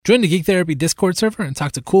Join the Geek Therapy Discord server and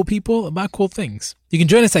talk to cool people about cool things. You can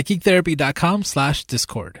join us at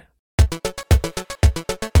geektherapy.com/discord.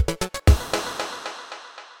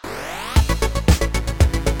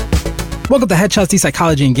 Welcome to Headshots, the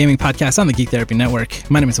Psychology and Gaming Podcast on the Geek Therapy Network.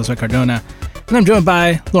 My name is Josue Cardona, and I'm joined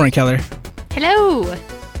by Lauren Keller. Hello.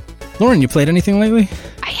 Lauren, you played anything lately?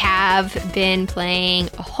 I have been playing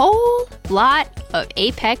a whole lot of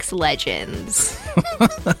Apex Legends.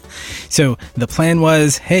 So the plan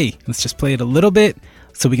was, hey, let's just play it a little bit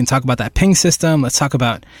so we can talk about that ping system. Let's talk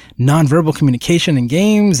about nonverbal communication in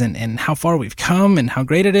games and how far we've come and how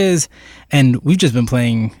great it is. And we've just been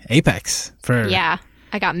playing Apex for... Yeah,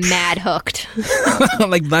 I got mad hooked.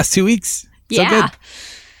 like the last 2 weeks. Yeah, so good.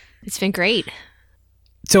 It's been great.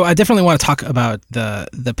 So I definitely want to talk about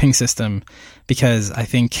the ping system because I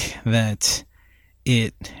think that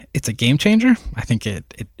it's a game changer. I think it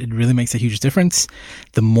really makes a huge difference.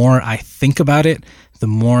 The more I think about it, the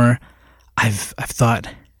more I've thought,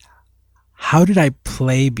 how did I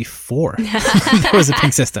play before there was a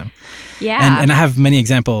ping system? Yeah. And I have many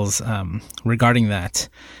examples regarding that.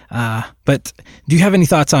 But do you have any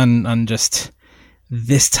thoughts on just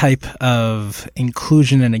this type of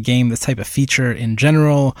inclusion in a game, this type of feature in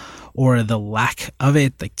general, or the lack of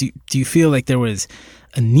it? Like, do you feel like there was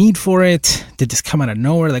a need for it? Did this come out of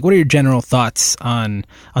nowhere? Like, what are your general thoughts on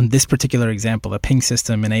this particular example, a ping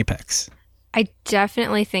system in Apex? I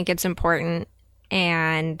definitely think it's important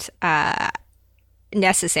and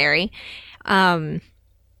necessary. I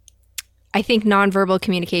think nonverbal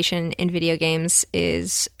communication in video games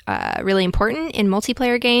is really important in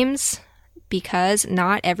multiplayer games because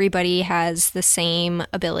not everybody has the same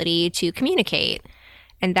ability to communicate.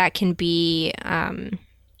 And that can be,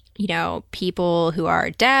 people who are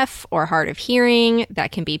deaf or hard of hearing.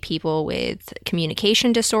 That can be people with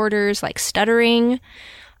communication disorders like stuttering.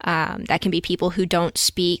 That can be people who don't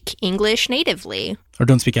speak English natively. Or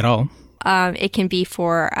don't speak at all. It can be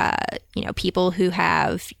for, people who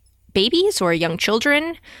have babies or young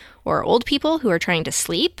children or old people who are trying to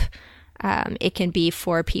sleep. It can be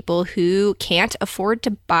for people who can't afford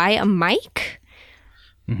to buy a mic.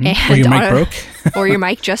 Mm-hmm. Or your mic broke. Or your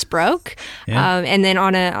mic just broke. Yeah. And then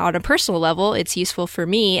on a personal level, it's useful for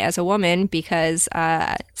me as a woman because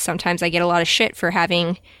sometimes I get a lot of shit for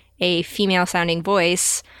having a female-sounding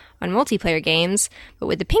voice on multiplayer games. But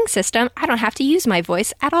with the ping system, I don't have to use my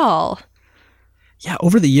voice at all. Yeah,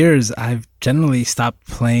 over the years, I've generally stopped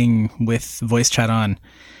playing with voice chat on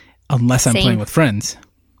unless I'm playing with friends.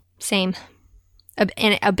 Same.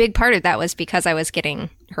 And a big part of that was because I was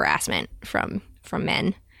getting harassment from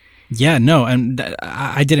men. Yeah, no, and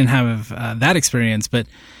I didn't have that experience, but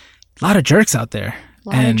a lot of jerks out there. A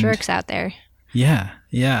lot of jerks out there. Yeah.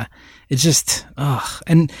 It's just,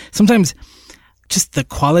 and sometimes just the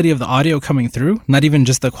quality of the audio coming through, not even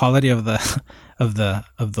just the quality of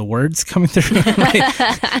the words coming through,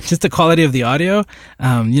 right? Just the quality of the audio,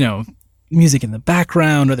 music in the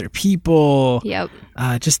background, other people. Yep.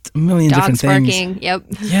 Just a million Dogs different things. Barking. Yep.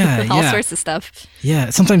 Yeah. All sorts of stuff. Yeah.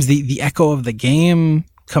 Sometimes the echo of the game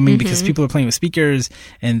coming because people are playing with speakers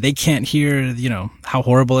and they can't hear, how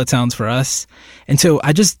horrible it sounds for us. And so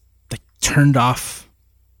I just turned off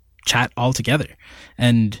chat altogether.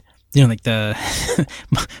 And,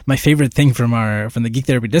 my favorite thing from the Geek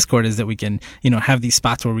Therapy Discord is that we can, have these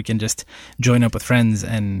spots where we can just join up with friends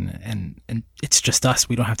and it's just us.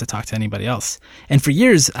 We don't have to talk to anybody else. And for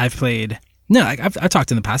years I've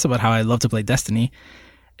talked in the past about how I love to play Destiny,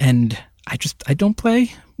 and I don't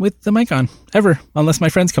play with the mic on ever unless my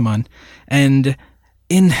friends come on. And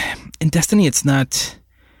in Destiny, it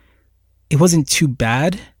wasn't too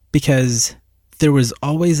bad because there was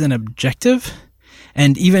always an objective.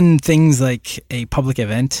 And even things like a public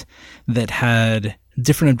event that had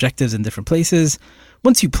different objectives in different places,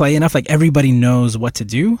 once you play enough, everybody knows what to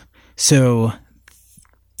do. So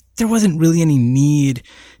there wasn't really any need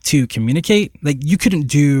to communicate. You couldn't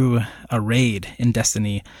do a raid in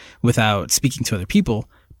Destiny without speaking to other people,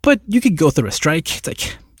 but you could go through a strike.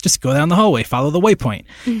 It's just go down the hallway, follow the waypoint.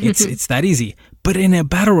 It's that easy. But in a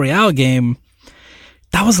battle royale game,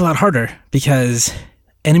 that was a lot harder because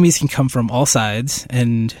enemies can come from all sides,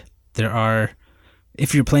 and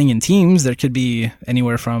if you're playing in teams, there could be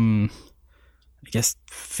anywhere from,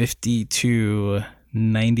 50 to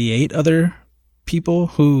 98 other people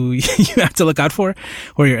who you have to look out for,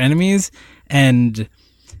 who are your enemies. And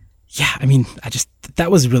yeah,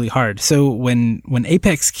 that was really hard. So when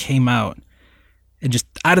Apex came out, it just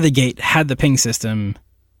out of the gate had the ping system,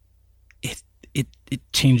 it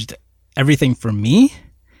changed everything for me.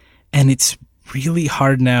 And it's really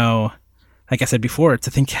hard now, like I said before, to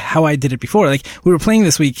think how I did it before. We were playing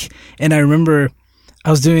this week, and I remember I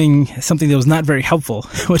was doing something that was not very helpful,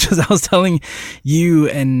 which was I was telling you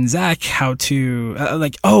and Zach how to,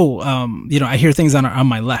 I hear things on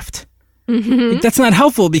my left. Mm-hmm. Like, that's not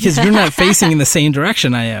helpful because you're not facing in the same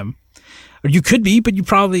direction I am. Or you could be, but you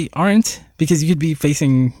probably aren't because you could be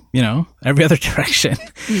facing, every other direction.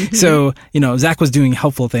 Mm-hmm. So, Zach was doing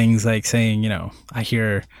helpful things like saying, I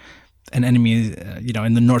hear an enemy,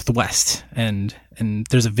 in the northwest, and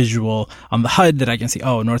there's a visual on the HUD that I can see,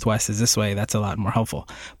 oh, northwest is this way. That's a lot more helpful.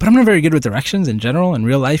 But I'm not very good with directions in general, in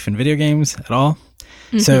real life, in video games at all.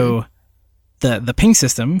 Mm-hmm. So the ping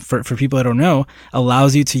system, for people that don't know,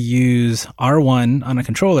 allows you to use R1 on a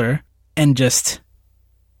controller and just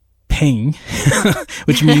ping,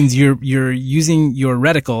 which means you're using your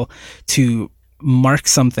reticle to mark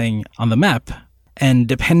something on the map. And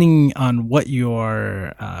depending on what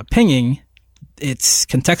you're pinging, it's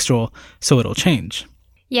contextual, so it'll change.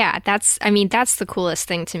 Yeah, that's the coolest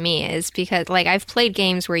thing to me is because I've played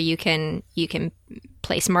games where you can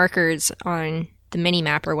place markers on the mini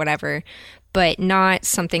map or whatever, but not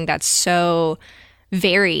something that's so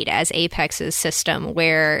varied as Apex's system,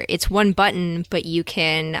 where it's one button, but you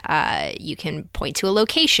can point to a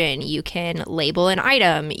location, you can label an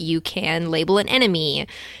item, you can label an enemy,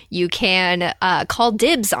 you can call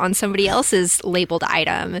dibs on somebody else's labeled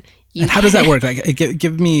item. And how does that work?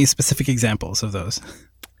 Give me specific examples of those.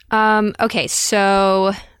 Okay,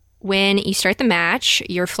 so when you start the match,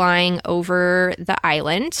 you're flying over the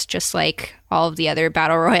island, just like all of the other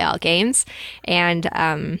Battle Royale games,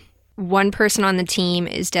 and one person on the team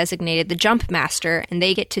is designated the jump master, and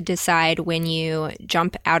they get to decide when you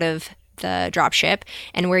jump out of the dropship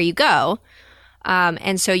and where you go.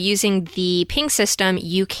 And so using the ping system,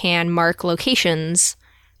 you can mark locations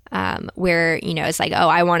where, it's like, oh,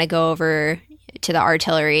 I want to go over to the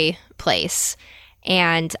artillery place.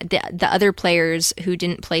 And the other players who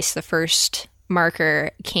didn't place the first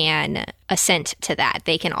marker can assent to that.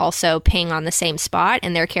 They can also ping on the same spot,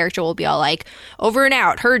 and their character will be all like, over and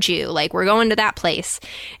out, heard you, like, we're going to that place.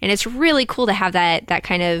 And it's really cool to have that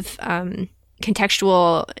kind of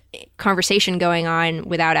contextual conversation going on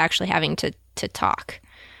without actually having to talk.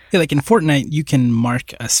 Yeah, like in Fortnite, you can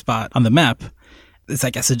mark a spot on the map. It's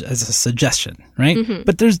like as a suggestion, right? Mm-hmm.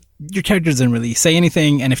 But your character doesn't really say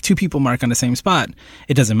anything, and if two people mark on the same spot,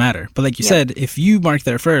 it doesn't matter. But like you said, if you mark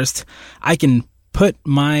there first, I can put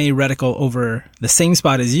my reticle over the same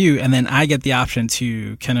spot as you, and then I get the option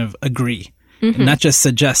to kind of agree. Mm-hmm. And not just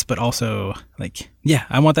suggest, but also like, yeah,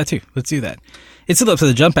 I want that too. Let's do that. It's still up to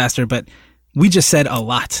the jump master, but we just said a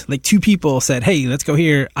lot. Like two people said, hey, let's go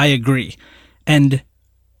here. I agree. And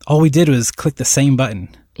all we did was click the same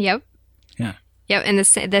button. Yep. Yeah. Yep, and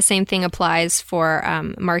the same thing applies for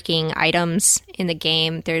marking items in the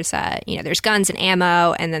game. There's there's guns and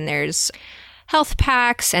ammo, and then there's health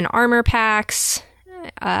packs and armor packs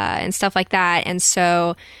and stuff like that. And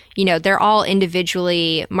so, they're all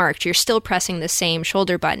individually marked. You're still pressing the same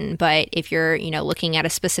shoulder button, but if you're, looking at a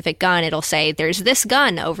specific gun, it'll say, there's this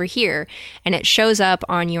gun over here, and it shows up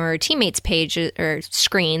on your teammates' page or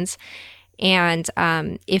screens. And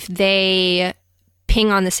if they ping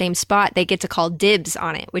on the same spot, they get to call dibs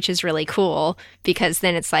on it, which is really cool because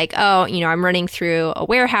then it's like, oh, I'm running through a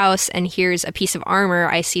warehouse and here's a piece of armor.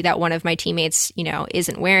 I see that one of my teammates,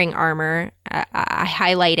 isn't wearing armor. I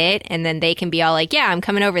highlight it, and then they can be all like, yeah, I'm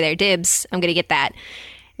coming over there, dibs. I'm going to get that.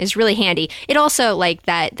 It's really handy. It also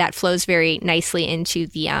that flows very nicely into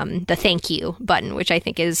the thank you button, which I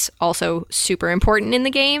think is also super important in the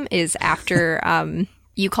game, is after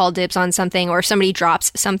you call dibs on something or somebody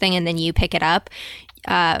drops something and then you pick it up,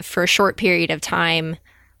 for a short period of time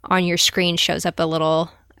on your screen shows up a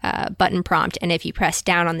little button prompt. And if you press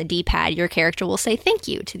down on the D-pad, your character will say thank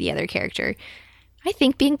you to the other character. I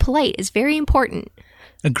think being polite is very important.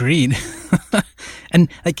 Agreed. And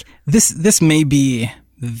like this may be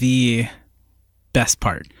the best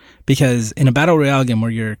part, because in a battle royale game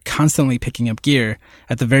where you're constantly picking up gear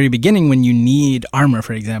at the very beginning when you need armor,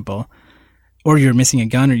 for example, or you're missing a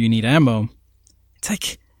gun or you need ammo, it's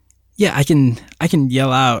like, yeah, I can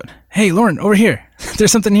yell out, hey, Lauren, over here.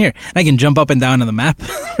 There's something here. And I can jump up and down on the map,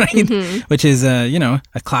 right? Mm-hmm. Which is, a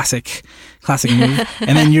classic move.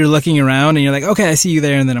 And then you're looking around and you're like, okay, I see you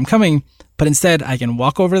there, and then I'm coming. But instead, I can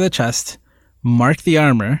walk over the chest, mark the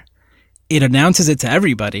armor, it announces it to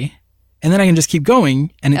everybody, and then I can just keep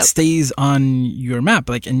going, and it stays on your map,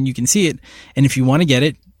 and you can see it. And if you want to get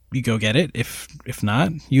it, you go get it. If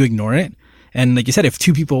not, you ignore it. And like you said, if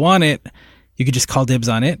two people want it, you could just call dibs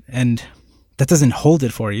on it, and that doesn't hold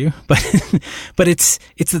it for you. But it's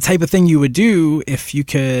the type of thing you would do if you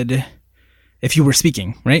were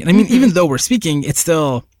speaking, right? I mean, even though we're speaking, it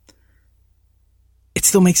still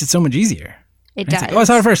makes it so much easier. It It's does. like, oh, I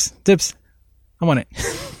saw it first. Dibs. I want it.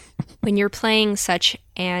 When you're playing such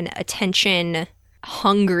an attention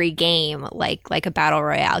hungry game like a battle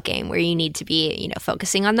royale game where you need to be,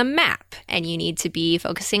 focusing on the map, and you need to be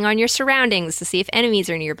focusing on your surroundings to see if enemies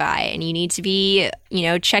are nearby, and you need to be,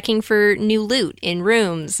 checking for new loot in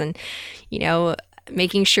rooms, and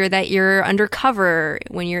making sure that you're undercover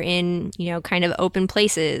when you're in, kind of open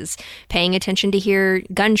places, paying attention to hear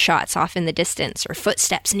gunshots off in the distance or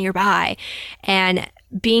footsteps nearby, and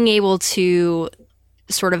being able to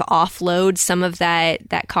sort of offload some of that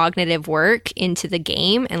cognitive work into the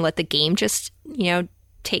game and let the game just,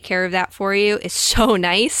 take care of that for you is so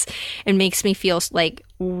nice, and makes me feel like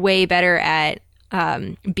way better at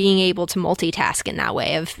being able to multitask in that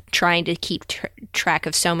way of trying to keep track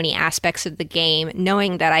of so many aspects of the game,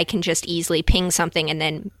 knowing that I can just easily ping something and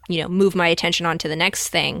then, move my attention on to the next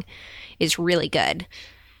thing is really good.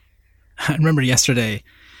 I remember yesterday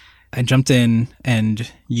I jumped in, and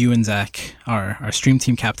you and Zach, our stream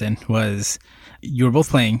team captain, you were both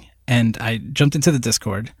playing, and I jumped into the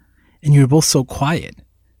Discord, and you were both so quiet.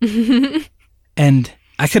 And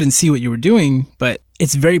I couldn't see what you were doing, but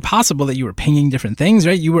it's very possible that you were pinging different things,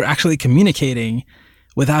 right? You were actually communicating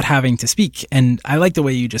without having to speak. And I like the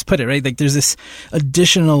way you just put it, right? Like there's this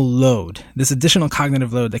additional load, this additional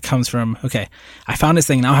cognitive load that comes from, okay, I found this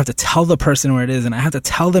thing. Now I have to tell the person where it is, and I have to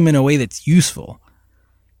tell them in a way that's useful.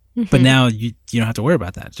 But now you don't have to worry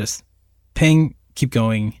about that. Just ping, keep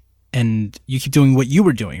going, and you keep doing what you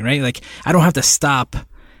were doing, right? Like I don't have to stop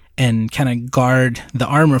and kind of guard the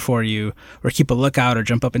armor for you or keep a lookout or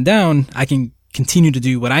jump up and down. I can continue to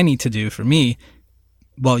do what I need to do for me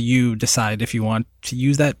while you decide if you want to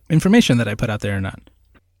use that information that I put out there or not.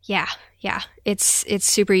 Yeah. It's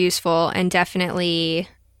super useful, and definitely,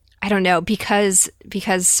 I don't know, because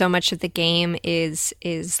so much of the game is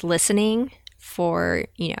listening for,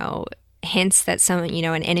 hints that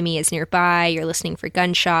an enemy is nearby. You're listening for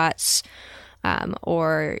gunshots,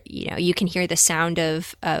 or, you can hear the sound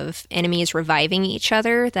of enemies reviving each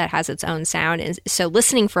other that has its own sound. And so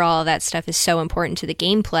listening for all of that stuff is so important to the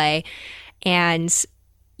gameplay. And,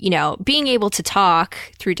 being able to talk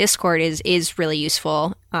through Discord is really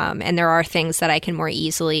useful. And there are things that I can more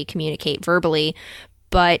easily communicate verbally.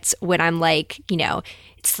 But when I'm like,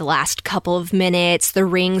 it's the last couple of minutes, the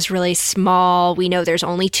ring's really small, we know there's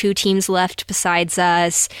only 2 teams left besides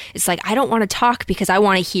us, it's like, I don't want to talk because I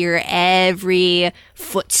want to hear every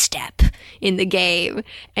footstep in the game.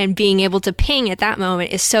 And being able to ping at that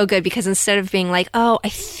moment is so good, because instead of being like, oh, I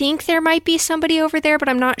think there might be somebody over there, but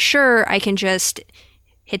I'm not sure, I can just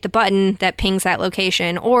hit the button that pings that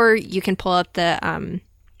location. Or you can pull up the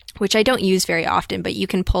which I don't use very often, but you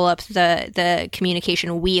can pull up the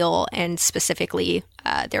communication wheel, and specifically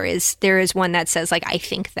there is one that says, like, I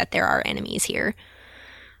think that there are enemies here.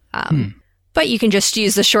 But you can just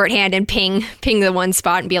use the shorthand and ping the one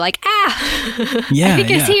spot and be like, Yeah, I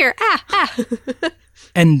think it's here.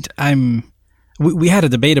 And we had a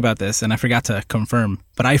debate about this, and I forgot to confirm,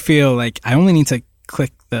 but I feel like I only need to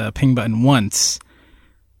click the ping button once.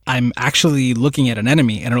 I'm actually looking at an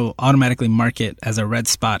enemy, and it'll automatically mark it as a red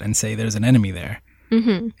spot and say there's an enemy there.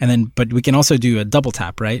 Mm-hmm. And then, but we can also do a double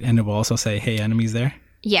tap, right? And it will also say, hey, enemies there.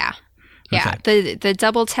 Yeah. Yeah. Okay. The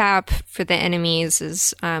double tap for the enemies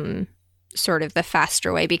is sort of the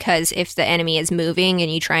faster way, because if the enemy is moving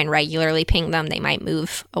and you try and regularly ping them, they might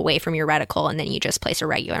move away from your reticle, and then you just place a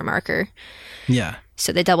regular marker. Yeah.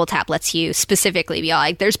 So the double tap lets you specifically be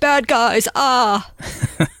like, there's bad guys. Well,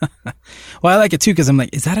 I like it too, because I'm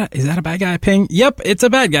like, is that a bad guy? Ping. Yep, it's a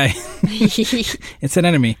bad guy. It's an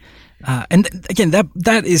enemy. And again,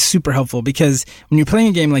 that is super helpful, because when you're playing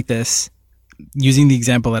a game like this, using the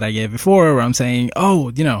example that I gave before, where I'm saying,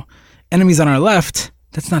 oh, enemies on our left,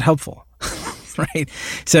 that's not helpful. Right?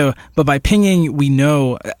 So, but by pinging, we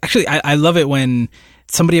know, actually, I love it when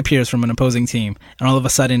somebody appears from an opposing team, and all of a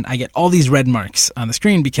sudden I get all these red marks on the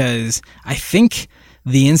screen, because I think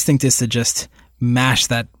the instinct is to just mash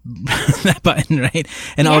that button, right?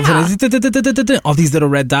 And all of a sudden, all these little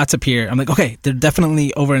red dots appear. I'm like, okay, they're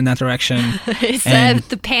definitely over in that direction. It's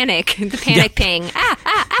the panic ping.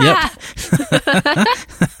 Yep.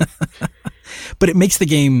 But it makes the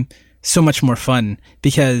game so much more fun,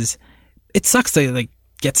 because it sucks to like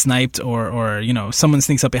get sniped, or someone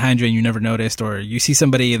sneaks up behind you and you never noticed, or you see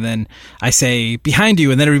somebody and then I say behind you,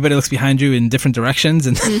 and then everybody looks behind you in different directions,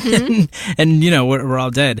 and and we're all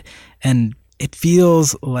dead. And it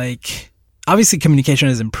feels like, obviously communication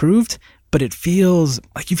has improved, but it feels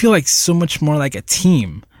like you feel like so much more like a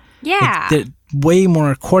team. Yeah. They're way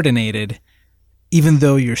more coordinated, even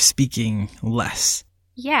though you're speaking less.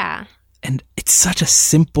 Yeah. And it's such a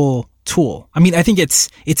simple tool. I mean, I think it's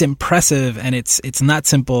impressive, and it's not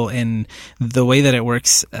simple in the way that it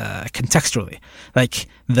works contextually. Like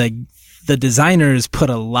the designers put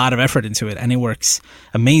a lot of effort into it, and it works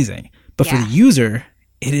amazing. But for the user,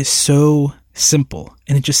 it is so simple,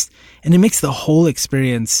 and it makes the whole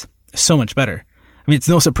experience so much better. I mean, it's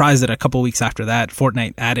no surprise that a couple weeks after that,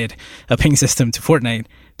 Fortnite added a ping system to Fortnite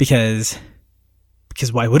because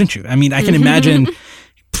why wouldn't you? I mean, I can imagine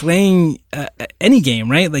playing any game,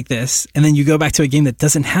 right, like this, and then you go back to a game that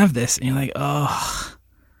doesn't have this, and you're like, oh,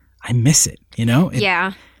 I miss it, you know?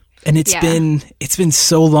 And it's been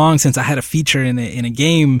so long since I had a feature in a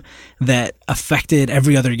game that affected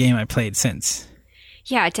every other game I played since.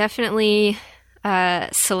 Yeah, definitely.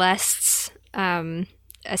 Celeste's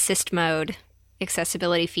assist mode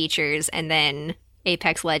accessibility features, and then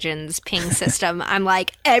Apex Legends ping system. I'm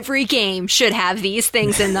like, every game should have these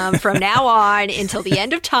things in them from now on until the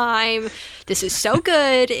end of time. This is so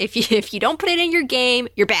good. If you don't put it in your game,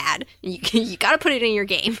 you're bad. You got to put it in your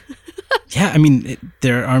game. Yeah, I mean,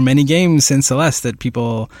 there are many games in Celeste that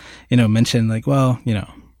people, mention like, well,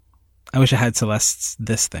 I wish I had Celeste's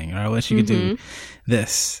this thing, or I wish you could do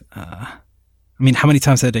this. I mean, how many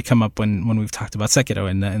times did it come up when we've talked about Sekiro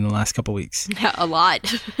in the last couple weeks? A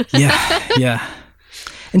lot. Yeah.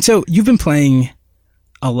 And so you've been playing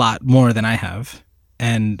a lot more than I have.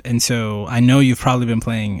 And so I know you've probably been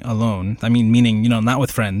playing alone. I mean, meaning, not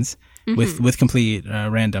with friends, with complete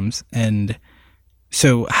randoms. And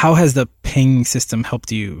so how has the ping system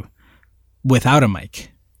helped you without a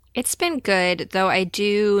mic? It's been good, though I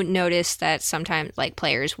do notice that sometimes like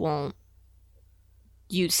players won't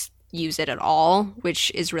use it at all, which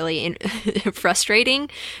is really frustrating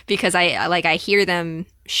because I hear them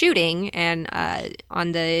shooting, and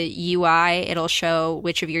on the UI it'll show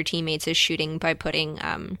which of your teammates is shooting by putting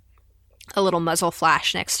a little muzzle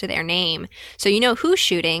flash next to their name, so you know who's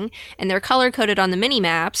shooting, and they're color coded on the mini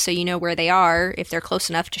map, so you know where they are if they're close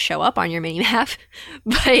enough to show up on your mini map.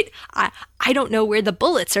 But I don't know where the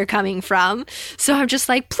bullets are coming from, so I'm just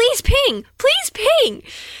like, please ping.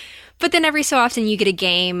 But then every so often you get a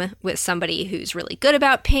game with somebody who's really good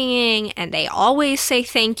about pinging, and they always say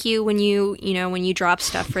thank you when you drop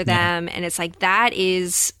stuff for them. And it's like, that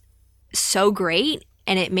is so great.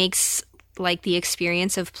 And it makes like the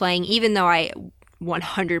experience of playing, even though I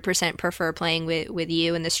 100% prefer playing with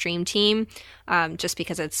you and the stream team, just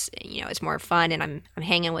because it's more fun, and I'm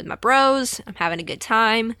hanging with my bros, I'm having a good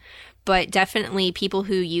time. But definitely people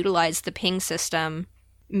who utilize the ping system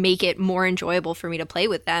make it more enjoyable for me to play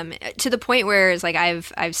with them, to the point where it's like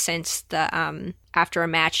I've sensed the after a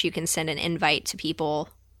match you can send an invite to people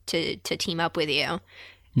to team up with you.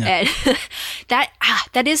 Yeah. And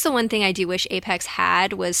that is the one thing I do wish Apex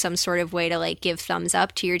had, was some sort of way to like give thumbs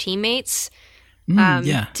up to your teammates,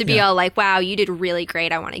 to be all like, wow, you did really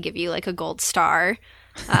great, I want to give you like a gold star.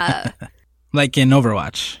 Like in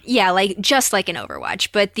Overwatch. Yeah, just like in Overwatch.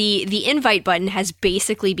 But the invite button has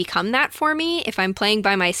basically become that for me. If I'm playing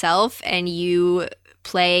by myself and you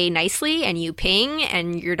play nicely and you ping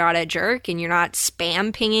and you're not a jerk and you're not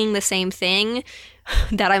spam pinging the same thing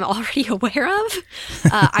that I'm already aware of,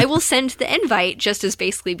 I will send the invite just as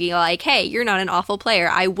basically be like, hey, you're not an awful player.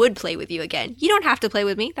 I would play with you again. You don't have to play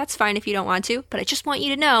with me. That's fine if you don't want to. But I just want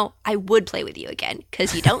you to know I would play with you again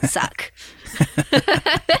because you don't suck.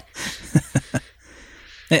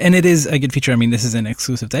 And it is a good feature. I mean, this isn't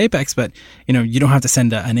exclusive to Apex, but you don't have to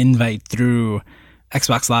send an invite through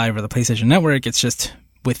Xbox Live or the PlayStation Network. It's just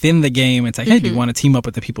within the game. It's like, hey, do you want to team up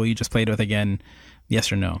with the people you just played with again?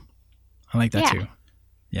 Yes or no? I like that too.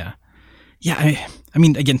 Yeah. I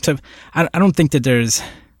mean, again, I don't think that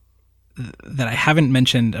that I haven't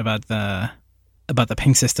mentioned about the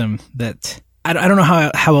ping system, that I don't know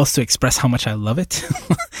how else to express how much I love it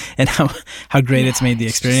and how great it's made the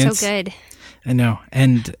experience. So good. I know.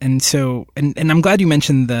 And so I'm glad you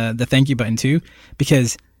mentioned the thank you button too,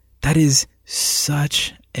 because that is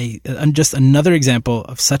such just another example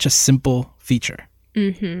of such a simple feature.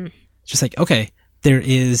 Mm-hmm. Just like, okay, there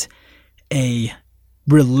is a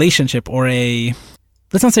relationship, or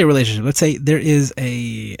let's not say a relationship, let's say there is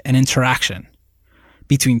an interaction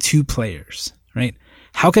between two players, right?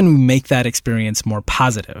 How can we make that experience more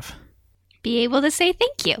positive? Be able to say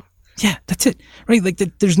thank you. Yeah, that's it, right? Like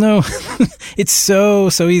there's no, it's so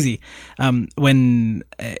easy. When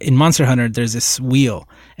in Monster Hunter, there's this wheel,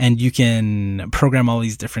 and you can program all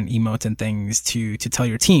these different emotes and things to tell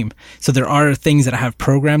your team. So there are things that I have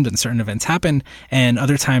programmed when certain events happen, and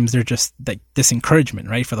other times they're just like this encouragement,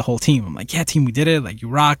 right, for the whole team. I'm like, yeah, team, we did it. Like, you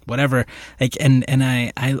rock, whatever. Like, and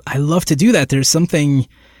I love to do that. There's something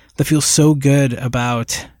that feels so good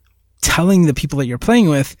about telling the people that you're playing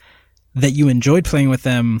with that you enjoyed playing with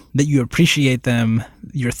them, that you appreciate them,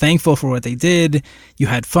 you're thankful for what they did, you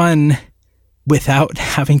had fun without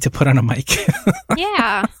having to put on a mic.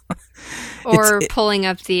 Yeah. Or pulling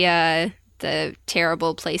up the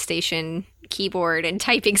terrible PlayStation keyboard and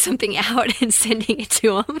typing something out and sending it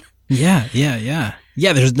to them. Yeah.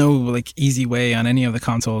 There's no like easy way on any of the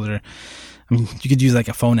consoles, or I mean, you could use like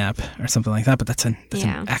a phone app or something like that, but that's an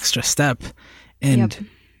extra step. And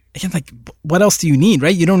again, like, what else do you need,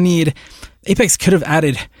 right? You don't need. Apex could have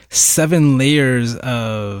added 7 layers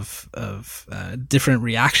of different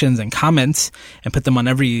reactions and comments and put them on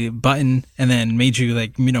every button, and then made you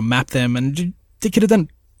like, map them, and they could have done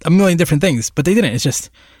a million different things, but they didn't. It's just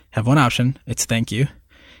have one option. It's thank you.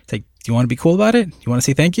 It's like, do you want to be cool about it? You want to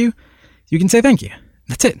say thank you? You can say thank you.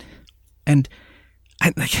 That's it. And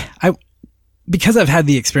I because I've had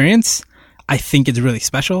the experience, I think it's really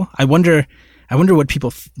special. I wonder what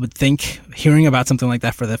people would think hearing about something like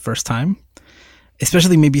that for the first time,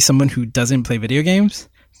 especially maybe someone who doesn't play video games.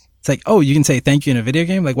 It's like, oh, you can say thank you in a video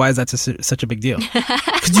game? Like, why is that such a big deal?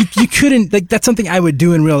 Because you couldn't, like, that's something I would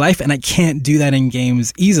do in real life, and I can't do that in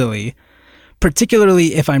games easily,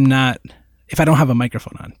 particularly if I don't have a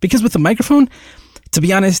microphone on. Because with the microphone, to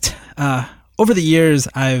be honest, over the years,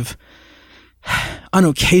 on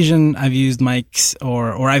occasion, I've used mics,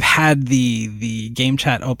 or I've had the game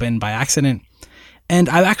chat open by accident, and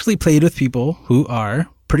I've actually played with people who are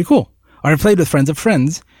pretty cool, or I've played with friends of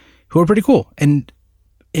friends who are pretty cool. And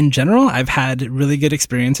in general, I've had really good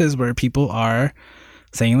experiences where people are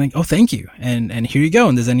saying like, oh, thank you. And here you go.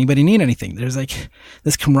 And does anybody need anything? There's like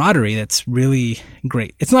this camaraderie that's really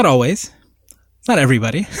great. It's not always, it's not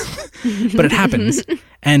everybody, but it happens.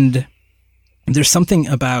 And there's something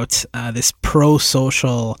about this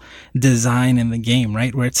pro-social design in the game,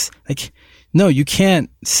 right? Where it's like, no, you can't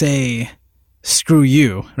say screw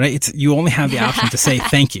you, right? You only have the option to say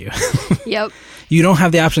thank you. Yep. You don't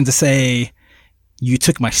have the option to say you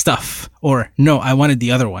took my stuff, or no, I wanted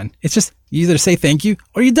the other one. It's just you either say thank you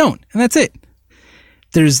or you don't, and that's it.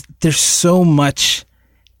 There's so much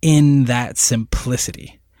in that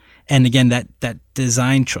simplicity. And again, that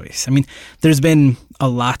design choice. I mean, there's been a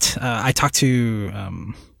lot. I talked to,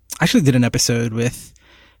 actually did an episode with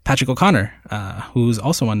Patrick O'Connor, who's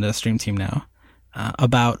also on the stream team now,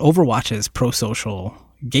 about Overwatch's pro-social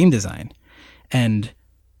game design. And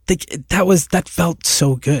that felt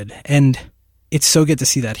so good. And it's so good to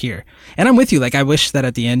see that here. And I'm with you. Like, I wish that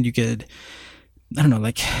at the end you could, I don't know,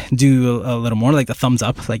 like do a little more, like the thumbs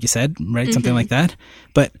up, like you said, right? Mm-hmm. Something like that.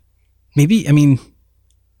 But maybe, I mean,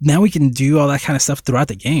 now we can do all that kind of stuff throughout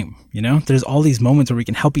the game. There's all these moments where we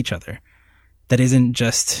can help each other. That isn't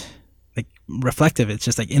just like reflective. It's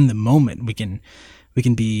just like in the moment we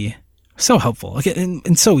can be so helpful,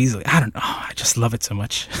 and so easily. I don't know. I just love it so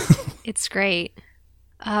much. It's great.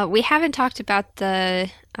 We haven't talked about the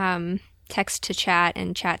text to chat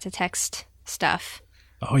and chat to text stuff.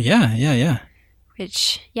 Oh yeah.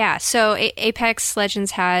 Which, yeah. So Apex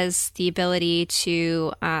Legends has the ability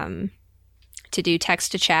to do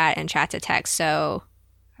text to chat and chat to text. So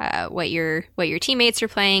what your teammates are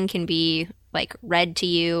playing can be like read to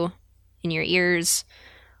you in your ears,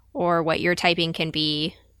 or what you're typing can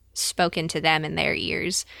be spoken to them in their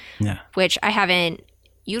ears. Yeah. Which I haven't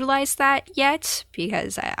utilized that yet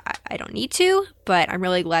because I don't need to, but I'm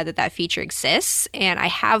really glad that feature exists. And I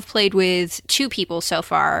have played with 2 people so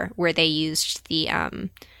far where they used the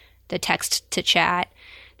text to chat.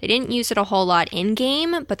 They didn't use it a whole lot in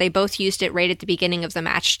game, but they both used it right at the beginning of the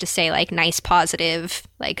match to say like nice, positive,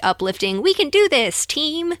 like uplifting, we can do this,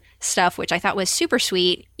 team stuff, which I thought was super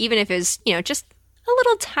sweet, even if it was, just a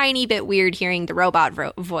little tiny bit weird hearing the robot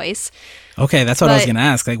voice. Okay, that's what I was going to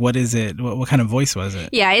ask. Like, what is it? What kind of voice was it?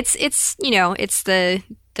 Yeah, it's it's the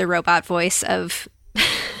robot voice of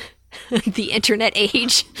the internet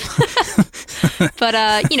age. But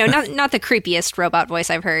not the creepiest robot voice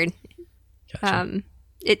I've heard. Gotcha.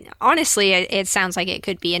 It honestly, it sounds like it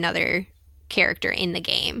could be another character in the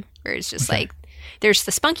game, where it's just like there's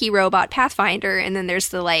the spunky robot Pathfinder, and then there's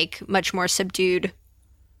the like much more subdued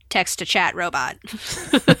text to chat robot.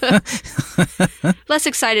 Less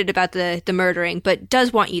excited about the murdering, but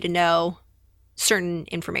does want you to know certain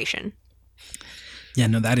information. Yeah,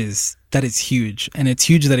 no, that is huge, and it's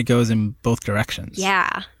huge that it goes in both directions.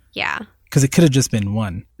 Yeah. Because it could have just been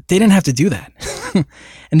one. They didn't have to do that,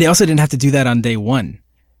 and they also didn't have to do that on day one.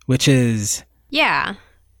 Which is... Yeah.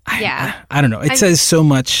 I don't know. It says so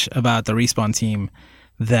much about the Respawn team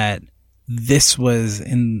that this was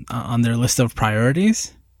on their list of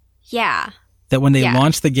priorities. Yeah. That when they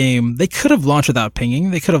launched the game, they could have launched without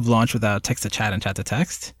pinging. They could have launched without text to chat and chat to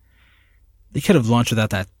text. They could have launched without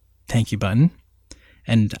that thank you button.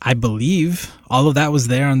 And I believe all of that was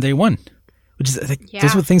there on day one, which is, I think,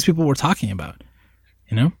 those were the things people were talking about.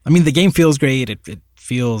 You know, I mean, the game feels great. It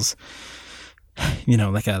feels, you know,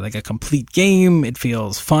 like a complete game. It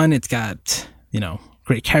feels fun. It's got, you know,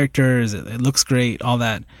 great characters. It looks great, all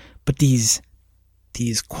that. But these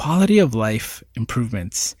quality of life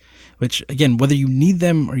improvements, which again, whether you need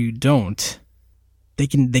them or you don't, they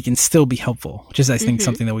can still be helpful, which is, I think,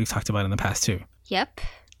 something that we've talked about in the past too. Yep.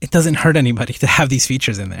 It doesn't hurt anybody to have these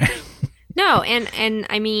features in there. No, and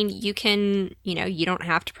I mean, you can, you know, you don't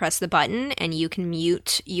have to press the button, and you can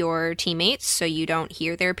mute your teammates so you don't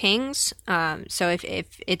hear their pings. So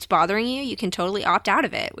if it's bothering you, you can totally opt out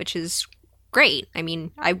of it, which is great. I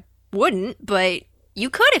mean, I wouldn't, but you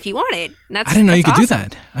could if you wanted. I didn't know you could awesome. do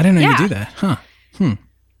that. I didn't know you could do that. Huh.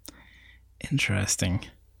 Interesting.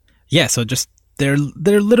 Yeah, so just they're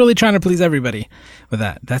literally trying to please everybody with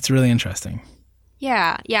that. That's really interesting.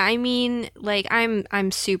 Yeah. I mean, like,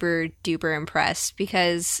 I'm super duper impressed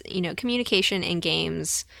because, you know, communication in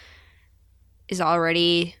games is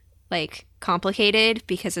already, like, complicated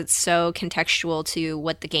because it's so contextual to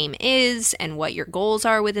what the game is and what your goals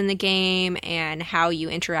are within the game and how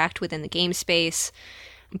you interact within the game space.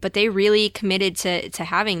 But they really committed to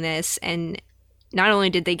having this, and not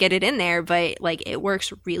only did they get it in there, but, like, it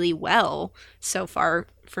works really well so far.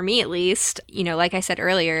 For me, at least, you know, like I said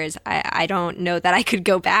earlier, is I don't know that I could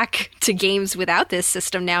go back to games without this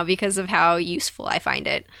system now because of how useful I find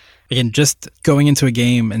it. Again, just going into a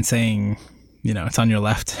game and saying, you know, it's on your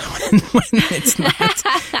left when it's not,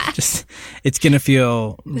 just, it's going to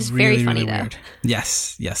feel It's really, very funny, really though. weird.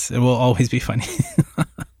 Yes, it will always be funny.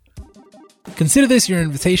 Consider this your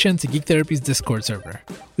invitation to Geek Therapy's Discord server.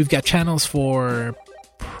 We've got channels for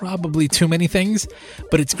probably too many things,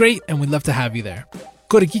 but it's great and we'd love to have you there.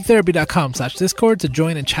 Go to geektherapy.com/Discord to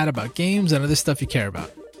join and chat about games and other stuff you care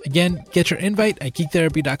about. Again, get your invite at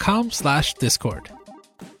geektherapy.com/Discord.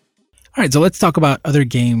 All right, so let's talk about other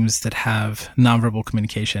games that have nonverbal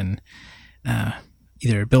communication,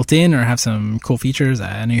 either built in or have some cool features.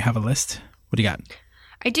 I know you have a list. What do you got?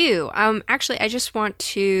 I do. Actually, I just want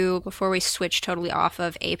to, before we switch totally off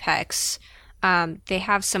of Apex, they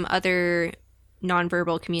have some other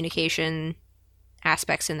nonverbal communication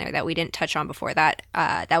aspects in there that we didn't touch on before. That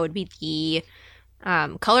would be the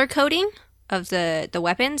color coding of the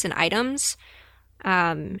weapons and items,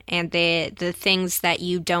 and the things that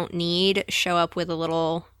you don't need show up with a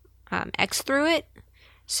little X through it.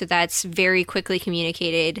 So that's very quickly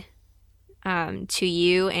communicated to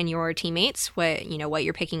you and your teammates what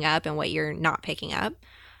you're picking up and what you're not picking up.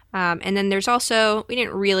 And then there's also, we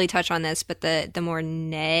didn't really touch on this, but the more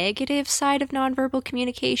negative side of nonverbal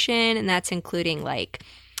communication, and that's including like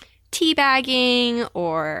teabagging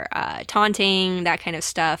or taunting, that kind of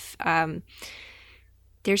stuff.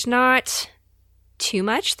 There's not too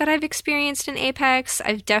much that I've experienced in Apex.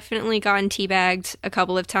 I've definitely gotten teabagged a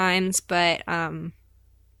couple of times, but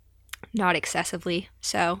not excessively.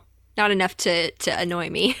 So not enough to annoy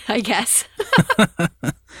me, I guess.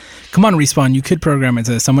 Come on, Respawn, you could program it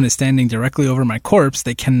so someone is standing directly over my corpse.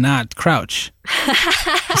 They cannot crouch.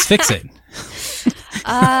 Just fix it.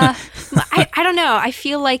 I don't know. I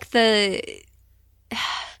feel like I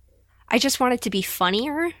just want it to be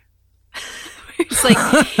funnier. It's like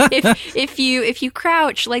if you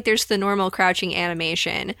crouch, like there's the normal crouching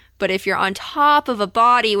animation, but if you're on top of a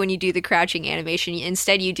body when you do the crouching animation,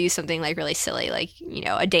 instead you do something like really silly, like, you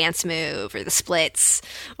know, a dance move or the splits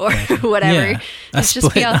or whatever. Yeah, a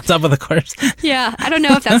split on top of the corpse. Yeah, I don't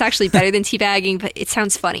know if that's actually better than teabagging, but it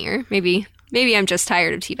sounds funnier. Maybe I'm just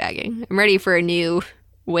tired of teabagging. I'm ready for a new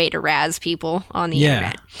way to razz people on the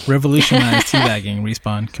internet. Revolutionize teabagging.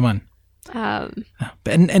 Respawn, come on.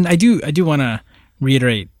 And I do want to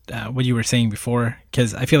reiterate what you were saying before,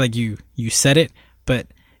 because I feel like you said it, but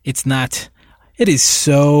it's not. It is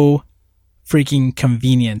so freaking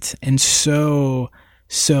convenient and so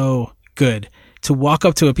good to walk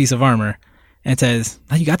up to a piece of armor and it says,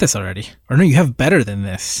 "Oh, you got this already," or "No, you have better than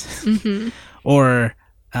this," or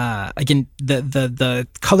again the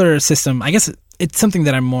color system. I guess it's something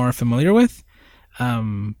that I'm more familiar with.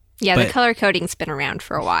 Yeah, the color coding's been around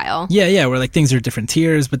for a while. Yeah, where like things are different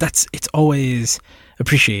tiers, but it's always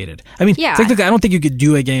appreciated. I mean, technically, I don't think you could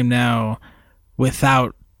do a game now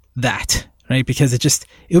without that, right? Because it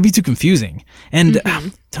would be too confusing. And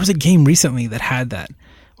there was a game recently that had that,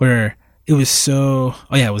 where it was so.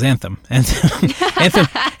 Oh yeah, it was Anthem.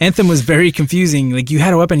 Anthem was very confusing. Like you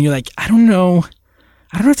had a weapon, and you're like, I don't know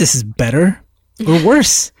if this is better or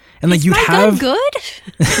worse. And like you'd have good.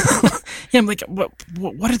 Yeah, I'm like,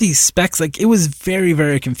 what are these specs? Like, it was very,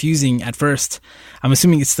 very confusing at first. I'm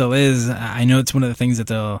assuming it still is. I know it's one of the things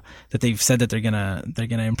that they've said that they're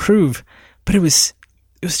gonna improve, but it was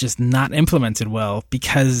just not implemented well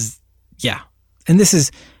because, yeah. And this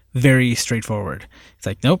is very straightforward. It's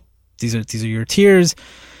like, nope, these are your tiers.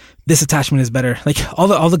 This attachment is better. Like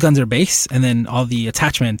all the guns are base, and then all the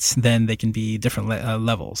attachments, then they can be different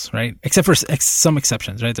levels, right? Except for some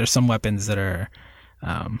exceptions, right? There's some weapons that are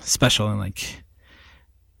special and like,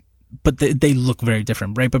 but they look very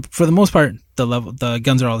different, right? But for the most part, the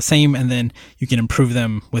guns are all the same, and then you can improve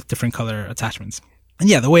them with different color attachments. And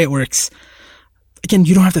yeah, the way it works, again,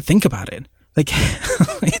 you don't have to think about it. Like,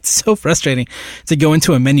 it's so frustrating to go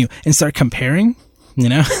into a menu and start comparing. You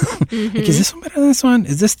know, mm-hmm. Like, is this one better than this one?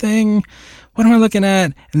 Is this thing? What am I looking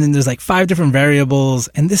at? And then there's like 5 different variables,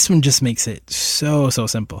 and this one just makes it so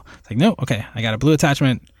simple. It's like, no, okay, I got a blue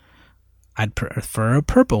attachment. I'd prefer a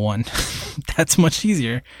purple one. That's much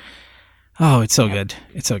easier. Oh, it's so good.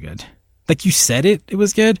 It's so good. Like you said, it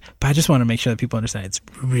was good, but I just want to make sure that people understand it's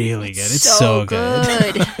really good. It's so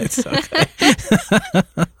good. It's so good.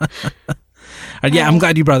 Yeah, I'm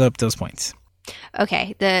glad you brought up those points.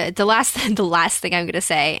 Okay, the last thing I'm going to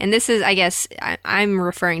say, and this is, I guess, I'm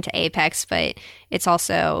referring to Apex, but it's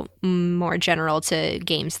also more general to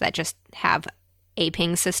games that just have a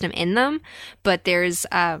ping system in them. But there's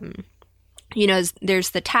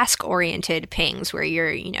there's the task-oriented pings where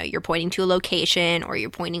you're pointing to a location, or you're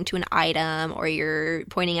pointing to an item, or you're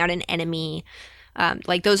pointing out an enemy.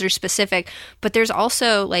 Like those are specific, but there's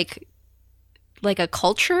also like a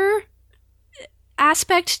culture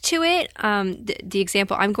aspect to it. The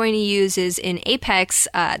example I'm going to use is in Apex.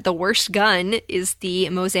 The worst gun is the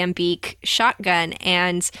Mozambique shotgun,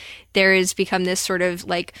 and there has become this sort of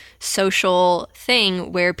like social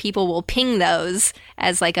thing where people will ping those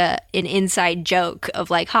as like an inside joke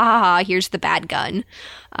of like, ha ha ha, here's the bad gun.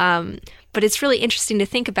 But it's really interesting to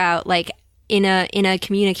think about, like, in a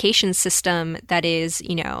communication system that is,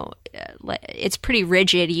 it's pretty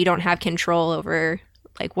rigid. You don't have control over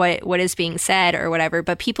like what is being said or whatever,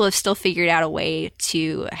 but people have still figured out a way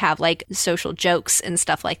to have like social jokes and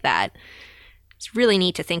stuff like that. It's really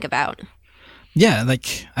neat to think about. Yeah,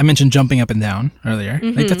 like I mentioned jumping up and down earlier.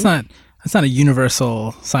 Mm-hmm. Like that's not a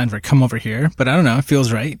universal sign for come over here, but I don't know, it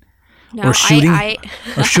feels right. No, or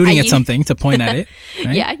shooting at something to point at it.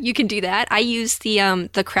 Right? Yeah, you can do that. I use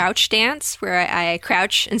the crouch dance where I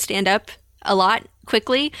crouch and stand up a lot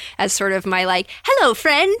quickly as sort of my like, hello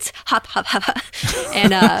friends, hop hop hop, hop.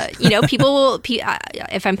 And people will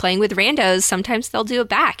if I'm playing with randos, sometimes they'll do it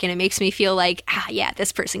back, and it makes me feel like, yeah,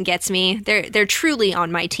 this person gets me. They're truly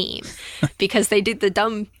on my team because they did the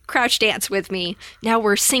dumb crouch dance with me. Now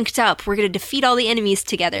we're synced up. We're gonna defeat all the enemies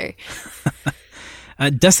together.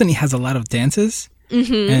 Destiny has a lot of dances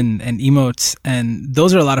and emotes, and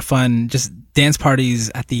those are a lot of fun. Just dance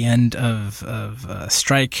parties at the end of a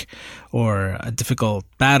strike or a difficult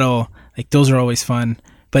battle. Like those are always fun.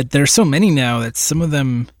 But there's so many now that some of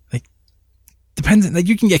them like depends. Like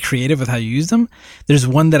you can get creative with how you use them. There's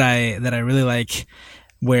one that I really like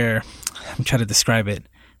where I'm trying to describe it.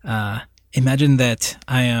 Imagine that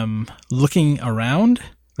I am looking around,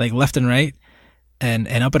 like left and right, and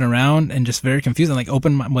up and around, and just very confused, and like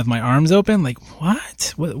with my arms open, like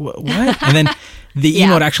what? And then the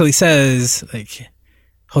emote actually says like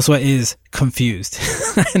Josue is confused,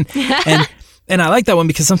 and I like that one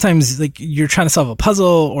because sometimes like you're trying to solve a puzzle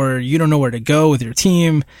or you don't know where to go with your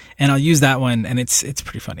team, and I'll use that one, and it's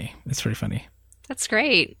pretty funny. It's pretty funny. That's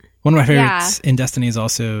great. One of my favorites in Destiny is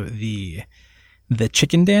also the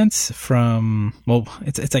chicken dance from, well,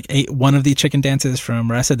 it's like one of the chicken dances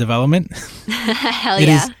from Arrested Development. Hell yeah. It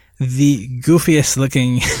is the goofiest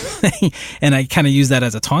looking thing, and I kind of use that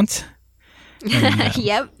as a taunt. And,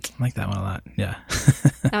 yep. I like that one a lot. Yeah.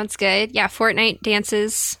 Sounds good. Yeah, Fortnite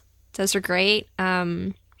dances, those are great.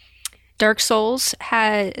 Dark Souls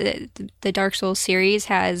the Dark Souls series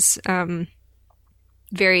has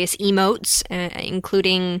various emotes,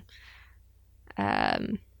 including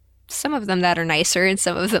some of them that are nicer and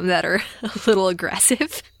some of them that are a little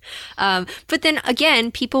aggressive. But then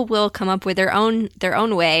again, people will come up with their own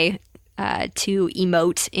way to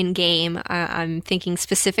emote in game. I'm thinking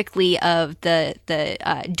specifically of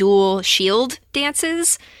the dual shield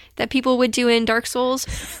dances that people would do in Dark Souls,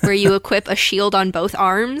 where you equip a shield on both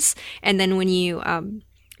arms, and then when you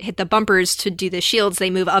hit the bumpers to do the shields, they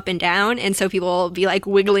move up and down, and so people will be like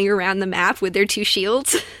wiggling around the map with their two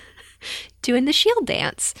shields. Doing the shield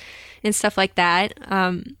dance and stuff like that,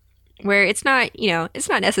 where it's not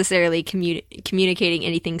necessarily communicating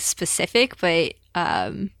anything specific, but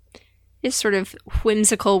it's sort of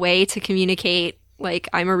whimsical way to communicate Like,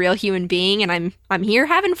 I'm a real human being, and I'm here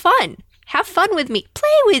having fun. Have fun with me.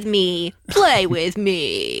 Play with me. Play with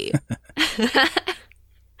me.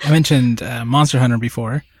 I mentioned Monster Hunter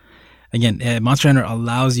before. Again, Monster Hunter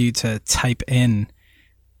allows you to type in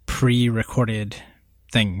pre-recorded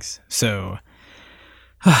things. So,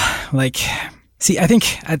 like, see, I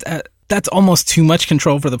think that's almost too much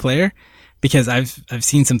control for the player, because I've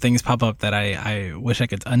seen some things pop up that I wish I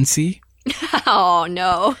could unsee. Oh,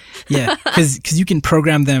 no. Yeah, because you can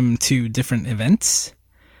program them to different events.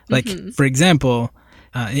 Like, for example,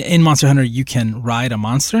 in Monster Hunter, you can ride a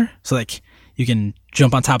monster. So, like, you can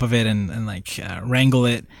jump on top of it and wrangle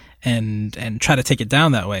it and try to take it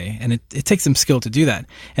down that way. And it takes some skill to do that.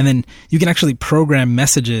 And then you can actually program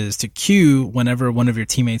messages to queue whenever one of your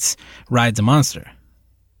teammates rides a monster.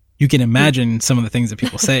 You can imagine some of the things that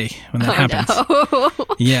people say when that happens. No.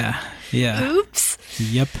 Yeah. Oops.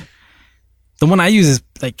 Yep. The one I use is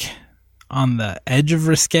like on the edge of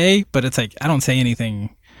risque, but it's like I don't say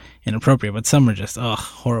anything inappropriate, but some are just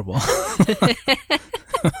horrible.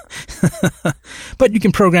 But you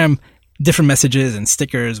can program different messages and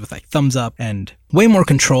stickers with like thumbs up and way more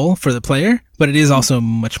control for the player, but it is also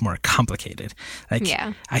much more complicated. Like,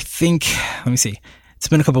 yeah. I think, let me see. It's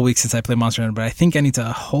been a couple of weeks since I played Monster Hunter, but I think I need to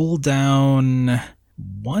hold down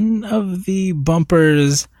one of the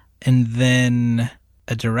bumpers and then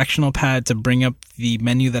a directional pad to bring up the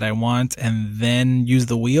menu that I want, and then use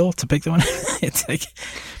the wheel to pick the one. It's like,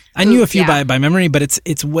 I knew a few by memory, but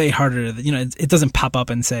it's way harder. You know, it doesn't pop up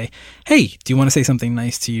and say, "Hey, do you want to say something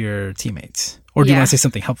nice to your teammates, or do you want to say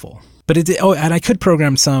something helpful?" But and I could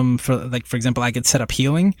program some for, like, for example, I could set up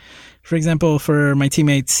healing, for example, for my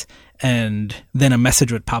teammates, and then a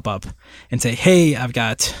message would pop up and say, "Hey, I've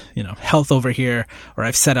got, health over here," or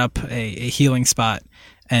 "I've set up a healing spot,"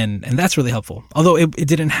 and that's really helpful. Although it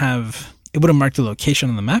wouldn't mark the location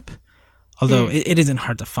on the map. Although it isn't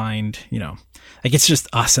hard to find, like, it's just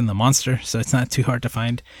us and the monster, so it's not too hard to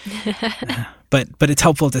find. But it's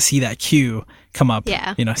helpful to see that queue come up,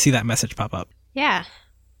 see that message pop up. Yeah.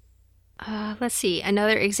 Let's see.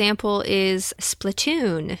 Another example is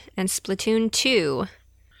Splatoon and Splatoon 2.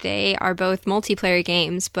 They are both multiplayer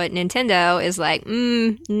games, but Nintendo is like,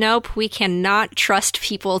 nope, we cannot trust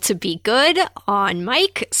people to be good on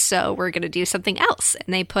mic, so we're going to do something else.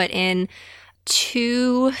 And they put in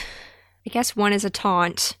 2... I guess one is a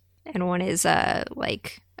taunt and one is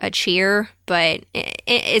like a cheer, but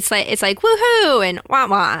it's like woohoo and wah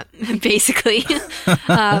wah, basically.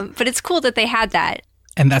 But it's cool that they had that.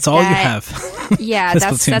 And that's all you have. Yeah,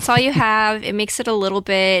 that's all you have. It makes it a little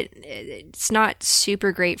bit. It's not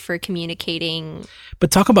super great for communicating.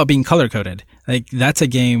 But talk about being color coded. Like, that's a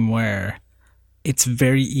game where it's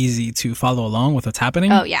very easy to follow along with what's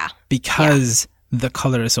happening. Oh yeah, because the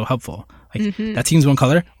color is so helpful. Like, that team's one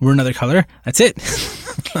color, we're another color. That's it.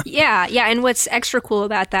 Yeah. And what's extra cool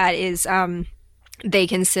about that is they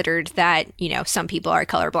considered that, some people are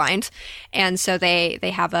colorblind. And so they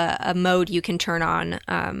have a mode you can turn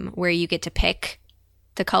on where you get to pick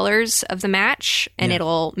the colors of the match, and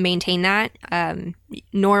it'll maintain that.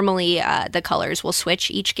 Normally, the colors will switch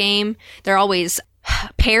each game. They're always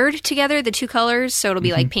paired together, the two colors, so it'll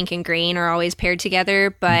be like pink and green are always paired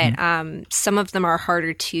together, but some of them are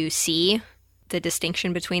harder to see the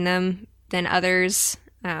distinction between them than others.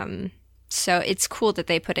 So it's cool that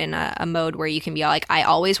they put in a mode where you can be like, I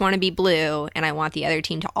always want to be blue and I want the other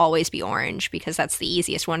team to always be orange, because that's the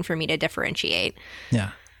easiest one for me to differentiate.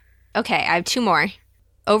 Yeah. Okay, I have 2 more.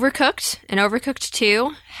 Overcooked and Overcooked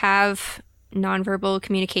 2 have nonverbal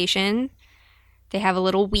communication. They have a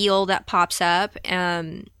little wheel that pops up.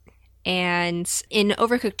 And in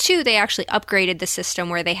Overcooked 2, they actually upgraded the system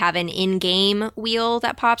where they have an in-game wheel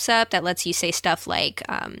that pops up that lets you say stuff like,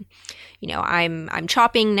 I'm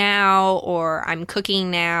chopping now, or I'm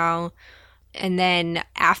cooking now. And then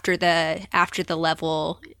after the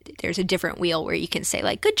level, there's a different wheel where you can say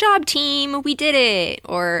like, good job, team, we did it,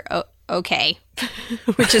 or okay,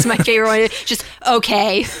 which is my favorite one. Just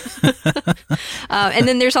okay. And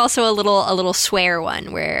then there's also a little swear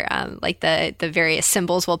one where like the various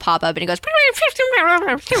symbols will pop up and it goes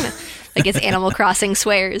like it's Animal Crossing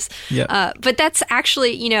swears. Yeah. But that's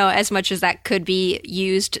actually, as much as that could be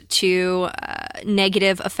used to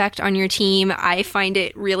negative effect on your team, I find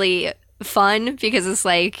it really fun because it's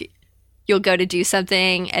like, you'll go to do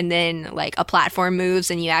something and then like a platform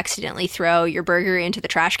moves and you accidentally throw your burger into the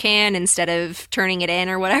trash can instead of turning it in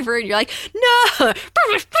or whatever. And you're like, no.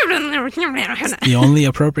 It's the only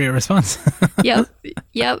appropriate response. Yep.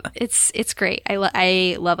 It's great.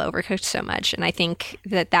 I love Overcooked so much. And I think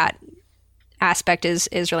that aspect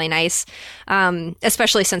is really nice,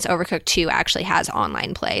 especially since Overcooked 2 actually has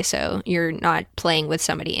online play, so you're not playing with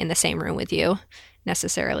somebody in the same room with you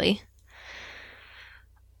necessarily.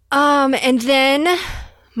 And then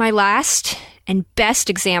my last and best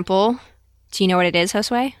example, do you know what it is,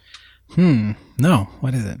 Josue? No,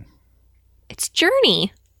 what is it? It's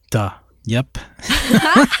Journey. Duh. Yep.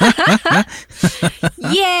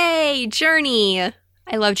 Yay, Journey.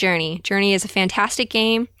 I love Journey. Journey is a fantastic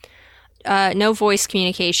game. No voice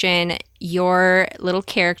communication. Your little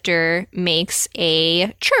character makes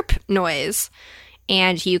a chirp noise,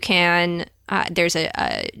 and you can there's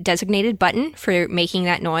a designated button for making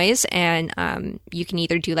that noise, and you can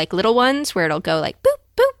either do like little ones where it'll go like boop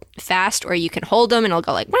boop fast, or you can hold them and it'll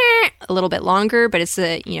go like wah, a little bit longer, but it's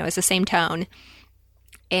it's the same tone.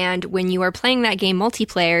 And when you are playing that game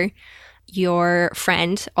multiplayer, your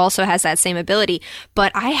friend also has that same ability.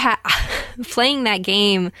 But playing that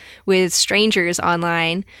game with strangers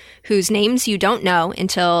online whose names you don't know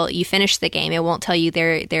until you finish the game. It won't tell you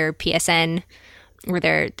their PSN or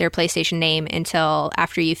their PlayStation name until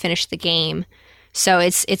after you finish the game. So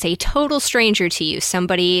it's a total stranger to you,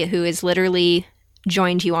 somebody who has literally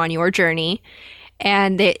joined you on your journey.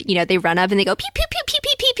 And they run up and they go peep peep peep peep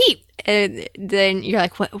peep peep peep. And then you're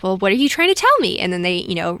like, what are you trying to tell me? And then they,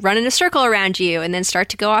 run in a circle around you and then start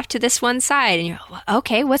to go off to this one side. And you're like, well,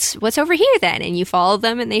 okay, what's over here then? And you follow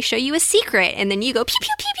them and they show you a secret. And then you go pew,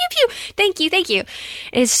 pew, pew, pew, pew. Thank you.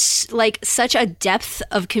 It's like such a depth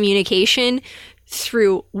of communication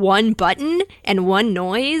through one button and one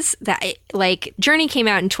noise that Journey came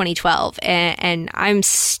out in 2012 and I'm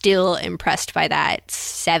still impressed by that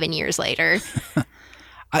 7 years later.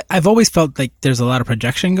 I've always felt like there's a lot of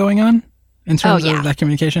projection going on in terms of that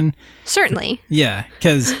communication. Certainly. Yeah,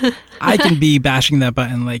 because I can be bashing that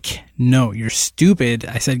button like, no, you're stupid.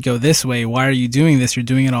 I said go this way. Why are you doing this? You're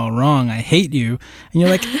doing it all wrong. I hate you. And you're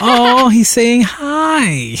like, oh, he's saying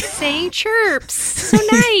hi. Saying chirps. So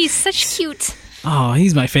nice. Such cute. Oh,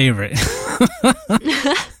 he's my favorite.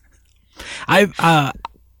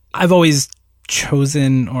 I've always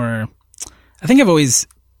chosen, or I think it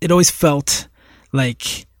always felt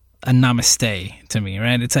like a namaste to me,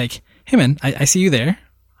 right? It's like, hey man, I see you there.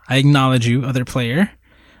 I acknowledge you, other player,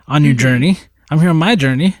 on your journey. I'm here on my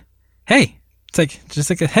journey. Hey. It's like, just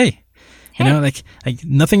like a hey. Like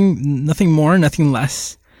nothing more, nothing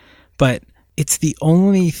less. But it's the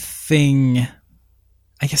only thing,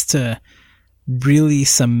 I guess, to really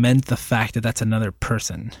cement the fact that that's another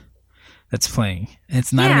person that's playing. And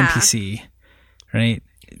it's not an NPC, right?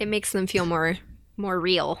 It makes them feel more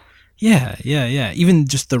real. Yeah. Even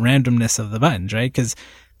just the randomness of the buttons, right? Because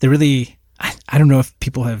they're really, I don't know if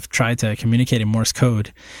people have tried to communicate in Morse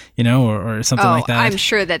code, or something like that. I'm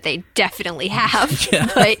sure that they definitely have.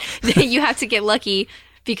 But you have to get lucky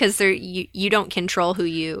because you don't control who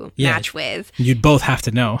you match with. You'd both have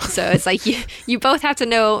to know. So it's like you both have to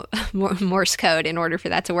know Morse code in order for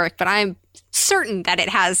that to work. But I'm certain that it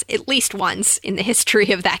has at least once in the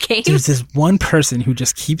history of that game. There's this one person who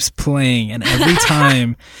just keeps playing and every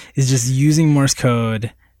time is just using Morse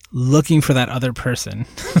code, looking for that other person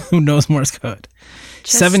who knows Morse code.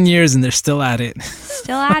 7 years and they're still at it.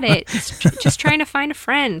 Still at it. Just trying to find a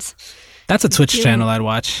friend. That's a Twitch channel I'd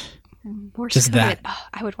watch. Morse just code. that. Oh,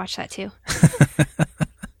 I would watch that too.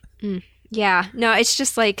 Yeah, no, it's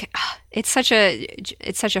just like it's such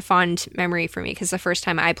a fond memory for me because the first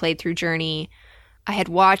time I played through Journey, I had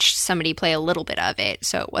watched somebody play a little bit of it,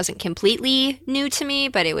 so it wasn't completely new to me,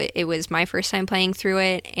 but it was my first time playing through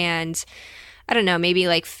it, and I don't know, maybe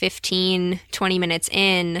like 15, 20 minutes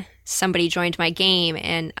in, somebody joined my game,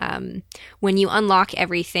 and when you unlock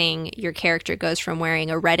everything, your character goes from wearing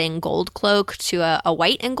a red and gold cloak to a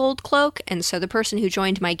white and gold cloak, and so the person who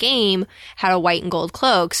joined my game had a white and gold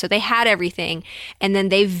cloak, so they had everything, and then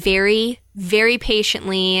they very, very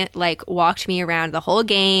patiently walked me around the whole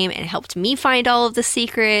game and helped me find all of the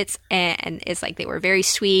secrets, and it's like they were very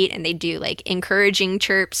sweet, and they do encouraging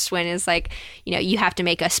chirps when it's you have to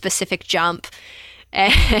make a specific jump.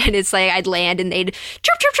 And it's like I'd land and they'd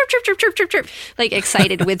chirp, chirp, chirp, chirp, chirp, chirp, chirp, chirp,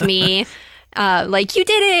 excited with me. You did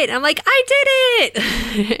it. I'm like, I did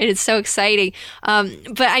it. And it's so exciting.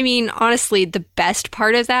 But I mean, honestly, the best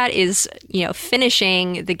part of that is,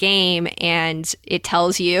 finishing the game and it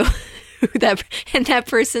tells you that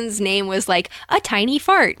person's name was a tiny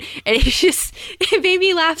fart. And it made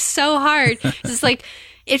me laugh so hard. It's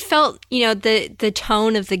it felt, the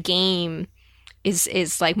tone of the game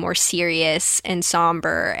is more serious and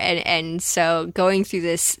somber, and so going through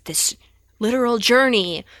this literal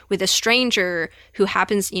journey with a stranger who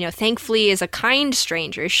happens, thankfully is a kind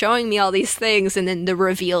stranger showing me all these things, and then the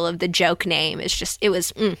reveal of the joke name is just, it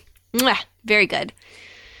was Very good.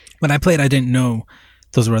 When I played, I didn't know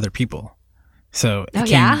those were other people. So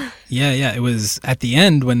yeah? Yeah. It was at the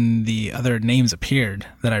end when the other names appeared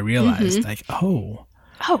that I realized, like, oh,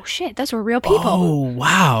 shit, those were real people. Oh,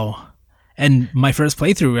 wow. And my first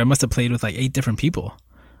playthrough, I must have played with like 8 different people,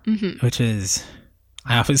 which is,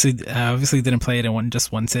 I obviously didn't play it in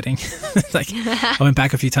just one sitting. Like, I went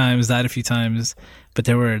back a few times, died a few times, but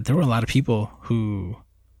there were a lot of people who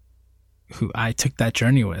I took that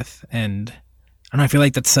journey with, and I don't know, I feel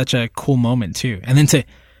like that's such a cool moment too. And then to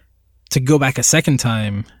go back a second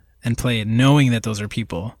time and play it knowing that those are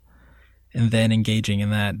people and then engaging in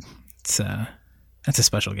that, that's a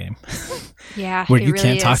special game. Yeah. Where you really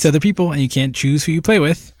can't talk to other people and you can't choose who you play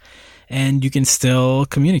with and you can still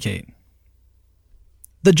communicate.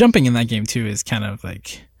 The jumping in that game too is kind of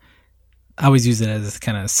like, I always use it as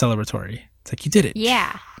kind of celebratory. It's like, you did it.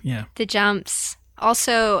 Yeah. Yeah. The jumps.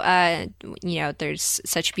 Also, there's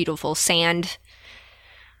such beautiful sand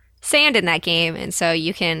in that game, and so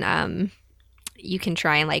you can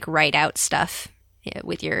try and like write out stuff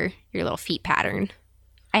with your little feet pattern.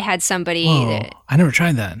 I had somebody I never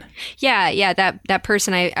tried that. Yeah, that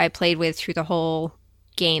person I played with through the whole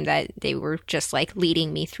game, that they were just like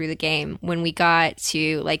leading me through the game. When we got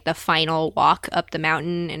to like the final walk up the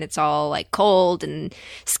mountain and it's all like cold and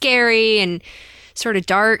scary and sort of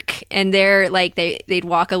dark, and they're like they'd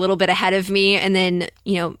walk a little bit ahead of me and then,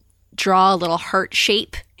 draw a little heart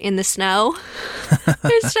shape in the snow.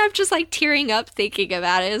 I'm just like tearing up thinking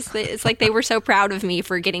about it. It's like they were so proud of me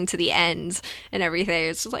for getting to the end and everything.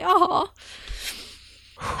 It's just like, oh.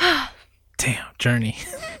 Damn, journey.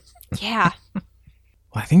 Yeah. Well,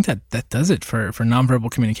 I think that does it for nonverbal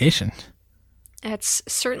communication. That's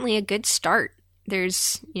certainly a good start.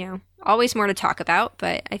 There's, always more to talk about,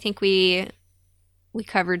 but I think we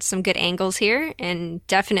covered some good angles here, and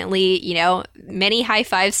definitely, many high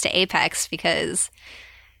fives to Apex because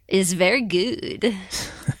it is very good.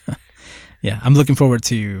 Yeah, I'm looking forward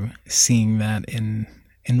to seeing that in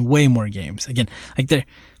way more games. Again, like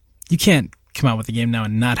you can't come out with a game now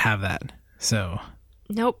and not have that. So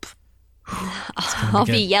nope. I'll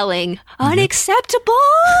be yelling, unacceptable!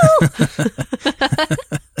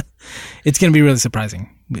 It's going to be really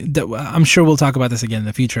surprising. I'm sure we'll talk about this again in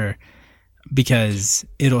the future because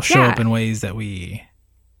it'll show up in ways that we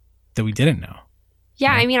didn't know.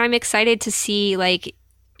 Yeah, I mean, I'm excited to see, like,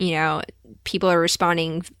 people are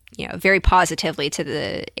responding, very positively to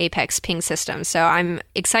the Apex ping system. So I'm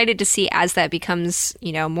excited to see as that becomes,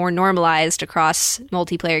 more normalized across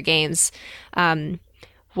multiplayer games,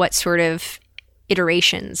 what sort of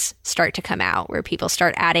iterations start to come out where people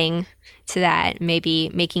start adding to that, maybe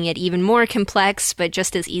making it even more complex, but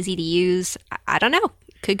just as easy to use. I don't know.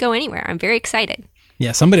 Could go anywhere. I'm very excited.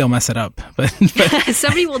 Yeah, somebody will mess it up. But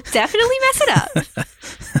somebody will definitely mess it up.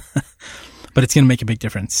 But it's going to make a big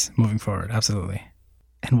difference moving forward. Absolutely.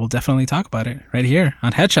 And we'll definitely talk about it right here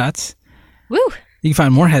on Headshots. Woo! You can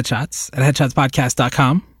find more Headshots at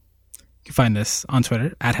headshotspodcast.com. You can find us on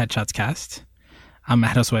Twitter at HeadshotsCast. I'm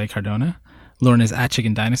at Josue Cardona. Lauren is at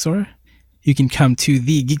Chicken Dinosaur. You can come to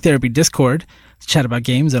the Geek Therapy Discord to chat about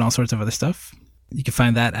games and all sorts of other stuff. You can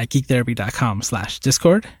find that at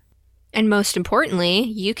geektherapy.com/Discord. And most importantly,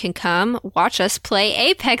 you can come watch us play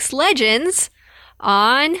Apex Legends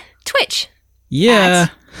on Twitch. Yeah.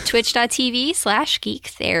 At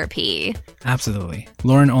twitch.tv/geektherapy. Absolutely.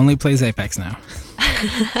 Lauren only plays Apex now.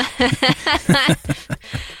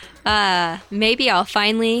 Maybe I'll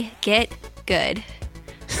finally get good.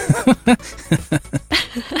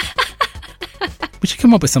 We should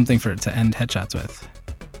come up with something to end Headshots with.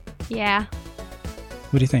 Yeah.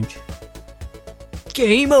 What do you think?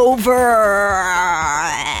 Game over.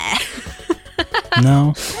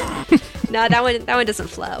 No. No, that one doesn't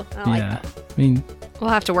flow. I don't like that. I mean, we'll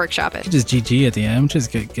have to workshop it. Just GG at the end, which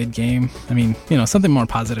is a good game. I mean, something more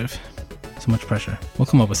positive. So much pressure. We'll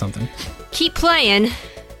come up with something. Keep playing.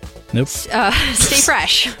 Nope. Stay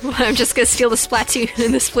fresh. I'm just gonna steal the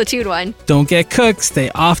Splatoon one. Don't get cooked. Stay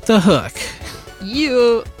off the hook. You.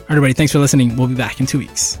 All right, everybody. Thanks for listening. We'll be back in 2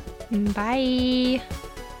 weeks. Bye.